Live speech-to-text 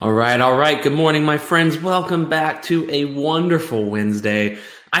All right, all right. Good morning, my friends. Welcome back to a wonderful Wednesday.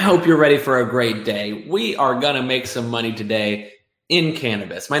 I hope you're ready for a great day. We are going to make some money today in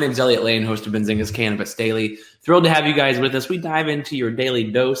cannabis. My name is Elliot Lane, host of Benzinga's Cannabis Daily. Thrilled to have you guys with us. We dive into your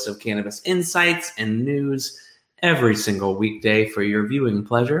daily dose of cannabis insights and news every single weekday for your viewing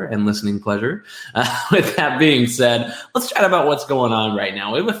pleasure and listening pleasure. With that being said, let's chat about what's going on right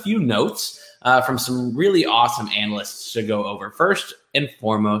now. We have a few notes from some really awesome analysts to go over. First and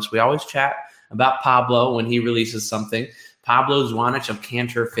foremost, we always chat about Pablo when he releases something. Pablo Zuanich of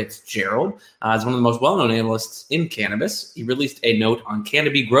Cantor Fitzgerald is one of the most well-known analysts in cannabis. He released a note on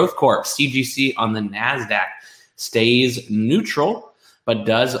Canopy Growth Corp, CGC on the NASDAQ, stays neutral, but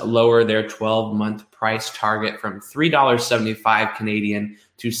does lower their 12-month price target from $3.75 Canadian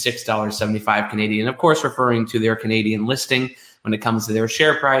to $6.75 Canadian, of course, referring to their Canadian listing when it comes to their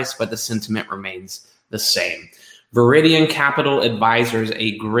share price, but the sentiment remains the same. Viridian Capital Advisors,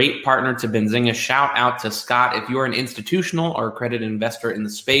 a great partner to Benzinga. Shout out to Scott. If you're an institutional or accredited investor in the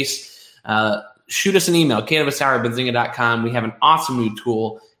space, shoot us an email, cannabishour@benzinga.com. We have an awesome new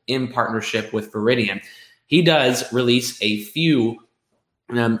tool in partnership with Viridian. He does release a few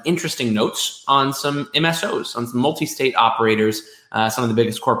interesting notes on some MSOs, on some multi-state operators, some of the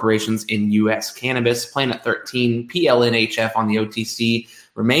biggest corporations in U.S. cannabis. Planet 13, PLNHF on the OTC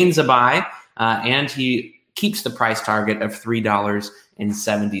remains a buy, and he keeps the price target of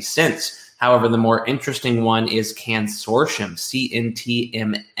 $3.70. However, the more interesting one is Cansortium,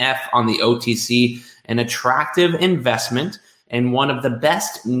 CNTMF on the OTC, an attractive investment and one of the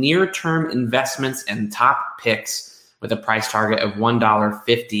best near-term investments and top picks with a price target of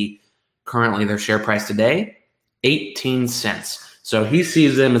 $1.50. Currently, their share price today, 18 cents. So he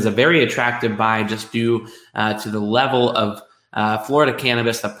sees them as a very attractive buy just due to the level of Florida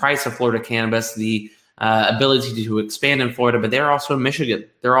cannabis, the price of Florida cannabis, the ability to expand in Florida, but they're also in Michigan.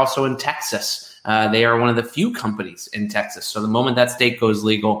 They're also in Texas. They are one of the few companies in Texas. So the moment that state goes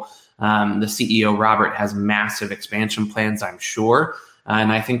legal, the CEO, Robert, has massive expansion plans, I'm sure.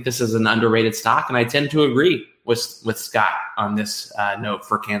 And I think this is an underrated stock, and I tend to agree with Scott on this note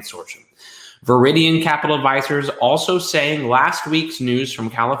for Cansortium. Viridian Capital Advisors also saying last week's news from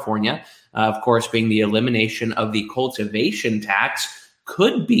California, of course, being the elimination of the cultivation tax,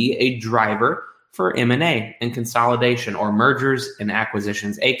 could be a driver for M&A and consolidation or mergers and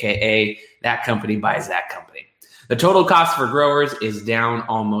acquisitions, aka that company buys that company. The total cost for growers is down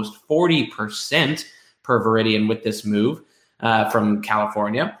almost 40% per Viridian with this move from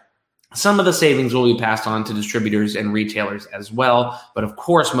California. Some of the savings will be passed on to distributors and retailers as well, but of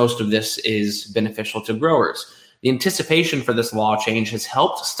course, most of this is beneficial to growers. The anticipation for this law change has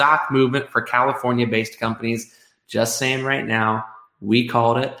helped stock movement for California-based companies. Just saying right now, we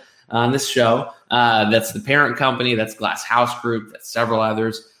called it on this show. That's the parent company, that's Glass House Group, that's several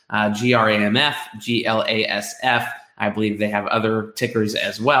others, GRAMF, GLASF. I believe they have other tickers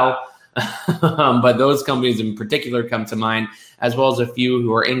as well. But those companies in particular come to mind, as well as a few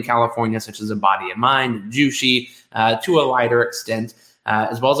who are in California, such as a Body and Mind, Jushi, to a lighter extent,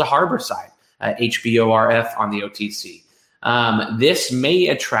 as well as a Harborside, HBORF on the OTC. This may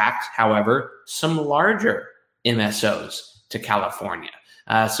attract, however, some larger MSOs to California.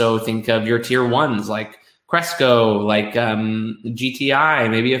 So think of your tier ones like Cresco, like GTI,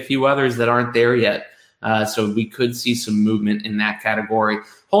 maybe a few others that aren't there yet. So we could see some movement in that category.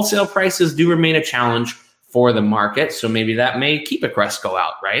 Wholesale prices do remain a challenge for the market, so maybe that may keep a Cresco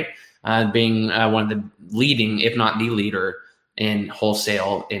out, right? Being one of the leading, if not the leader, in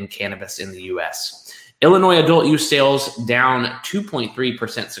wholesale in cannabis in the U.S. Illinois adult use sales down 2.3%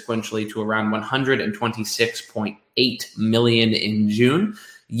 sequentially to around 126.8 million in June.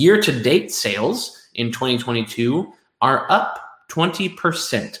 Year-to-date sales in 2022 are up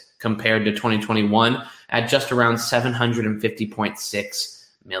 20% compared to 2021 at just around 750.6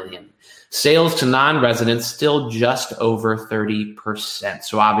 million. Sales to non-residents still just over 30%.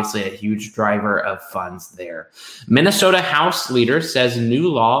 So obviously a huge driver of funds there. Minnesota House leader says new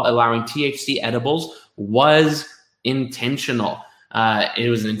law allowing THC edibles was intentional. It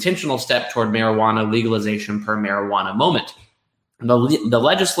was an intentional step toward marijuana legalization per marijuana moment. The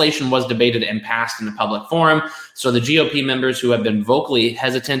legislation was debated and passed in a public forum. So the GOP members who have been vocally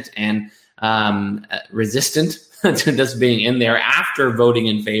hesitant and resistant to this being in there after voting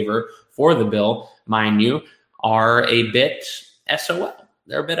in favor for the bill, mind you, are a bit SOL.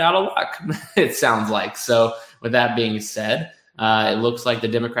 They're a bit out of luck, it sounds like. So with that being said, it looks like the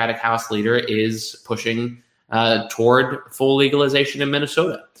Democratic House leader is pushing toward full legalization in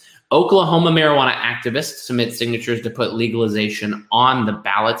Minnesota. Oklahoma marijuana activists submit signatures to put legalization on the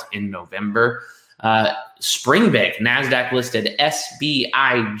ballot in November. Springbig, NASDAQ-listed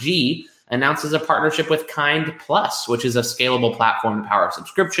SBIG, announces a partnership with Kind Plus, which is a scalable platform to power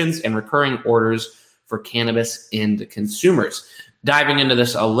subscriptions and recurring orders for cannabis end consumers. Diving into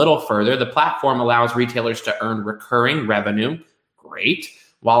this a little further, the platform allows retailers to earn recurring revenue, great,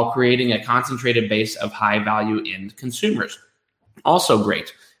 while creating a concentrated base of high-value end consumers. Also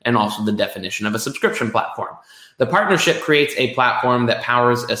great, and also the definition of a subscription platform. The partnership creates a platform that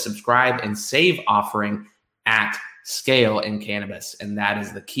powers a subscribe and save offering at scale in cannabis, and that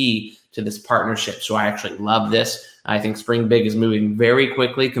is the key to this partnership. So I actually love this. I think Springbig is moving very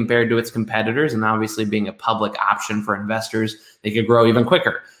quickly compared to its competitors, and obviously being a public option for investors, they could grow even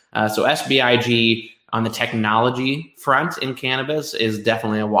quicker. So SBIG on the technology front in cannabis is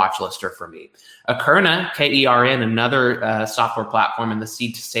definitely a watch lister for me. Akerna, KERN, another software platform in the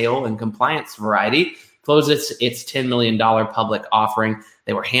seed to sale and compliance variety, closed its $10 million public offering.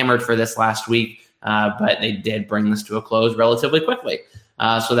 They were hammered for this last week, but they did bring this to a close relatively quickly.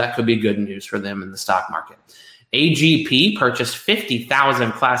 So that could be good news for them in the stock market. AGP purchased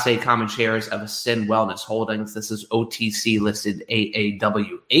 50,000 Class A common shares of Ascend Wellness Holdings. This is OTC listed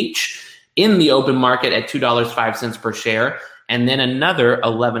AAWH in the open market at $2.05 per share, and then another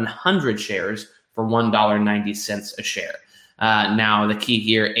 1,100 shares for $1.90 a share. Now, the key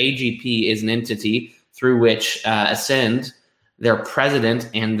here, AGP is an entity through which Ascend, their president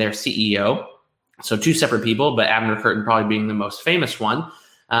and their CEO, so two separate people, but Abner Curtin probably being the most famous one,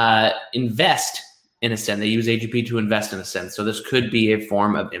 invest in Ascend. They use AGP to invest in Ascend. So this could be a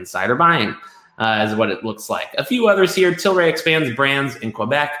form of insider buying, is what it looks like. A few others here. Tilray expands brands in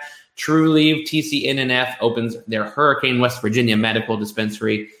Quebec. Trulieve, TCNNF opens their Hurricane, West Virginia medical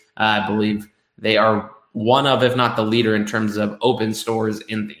dispensary. I believe they are one of, if not the leader, in terms of open stores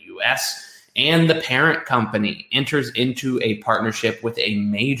in the U.S. And the parent company enters into a partnership with a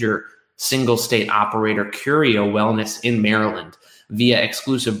major single state operator, Curio Wellness in Maryland, via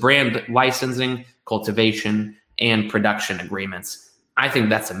exclusive brand licensing, cultivation, and production agreements. I think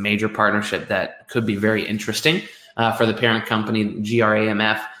that's a major partnership that could be very interesting for the parent company,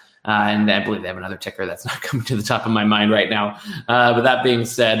 GRAMF. And I believe they have another ticker that's not coming to the top of my mind right now. But that being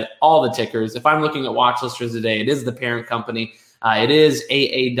said, all the tickers, if I'm looking at watch listers today, it is the parent company. It is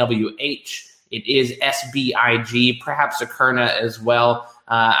AAWH. It is SBIG, perhaps Akerna as well.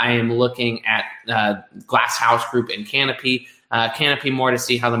 I am looking at Glass House Group and Canopy. Canopy more to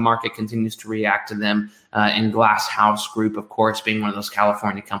see how the market continues to react to them. And Glass House Group, of course, being one of those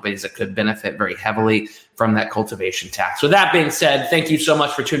California companies that could benefit very heavily from that cultivation tax. So that being said, thank you so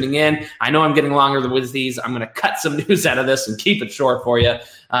much for tuning in. I know I'm getting longer with these. I'm going to cut some news out of this and keep it short for you.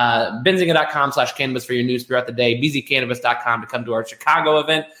 Benzinga.com/cannabis for your news throughout the day. bzcannabis.com to come to our Chicago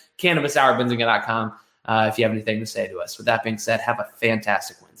event. Cannabis Hour, Benzinga.com. If you have anything to say to us. With that being said, have a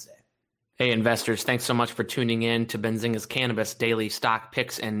fantastic Wednesday. Hey, investors, thanks so much for tuning in to Benzinga's Cannabis Daily Stock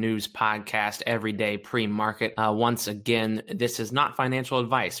Picks and News Podcast every day pre-market. Once again, this is not financial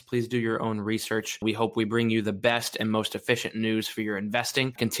advice. Please do your own research. We hope we bring you the best and most efficient news for your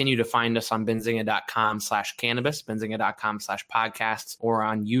investing. Continue to find us on benzinga.com/cannabis, benzinga.com/podcasts, or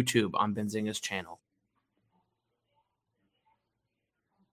on YouTube on Benzinga's channel.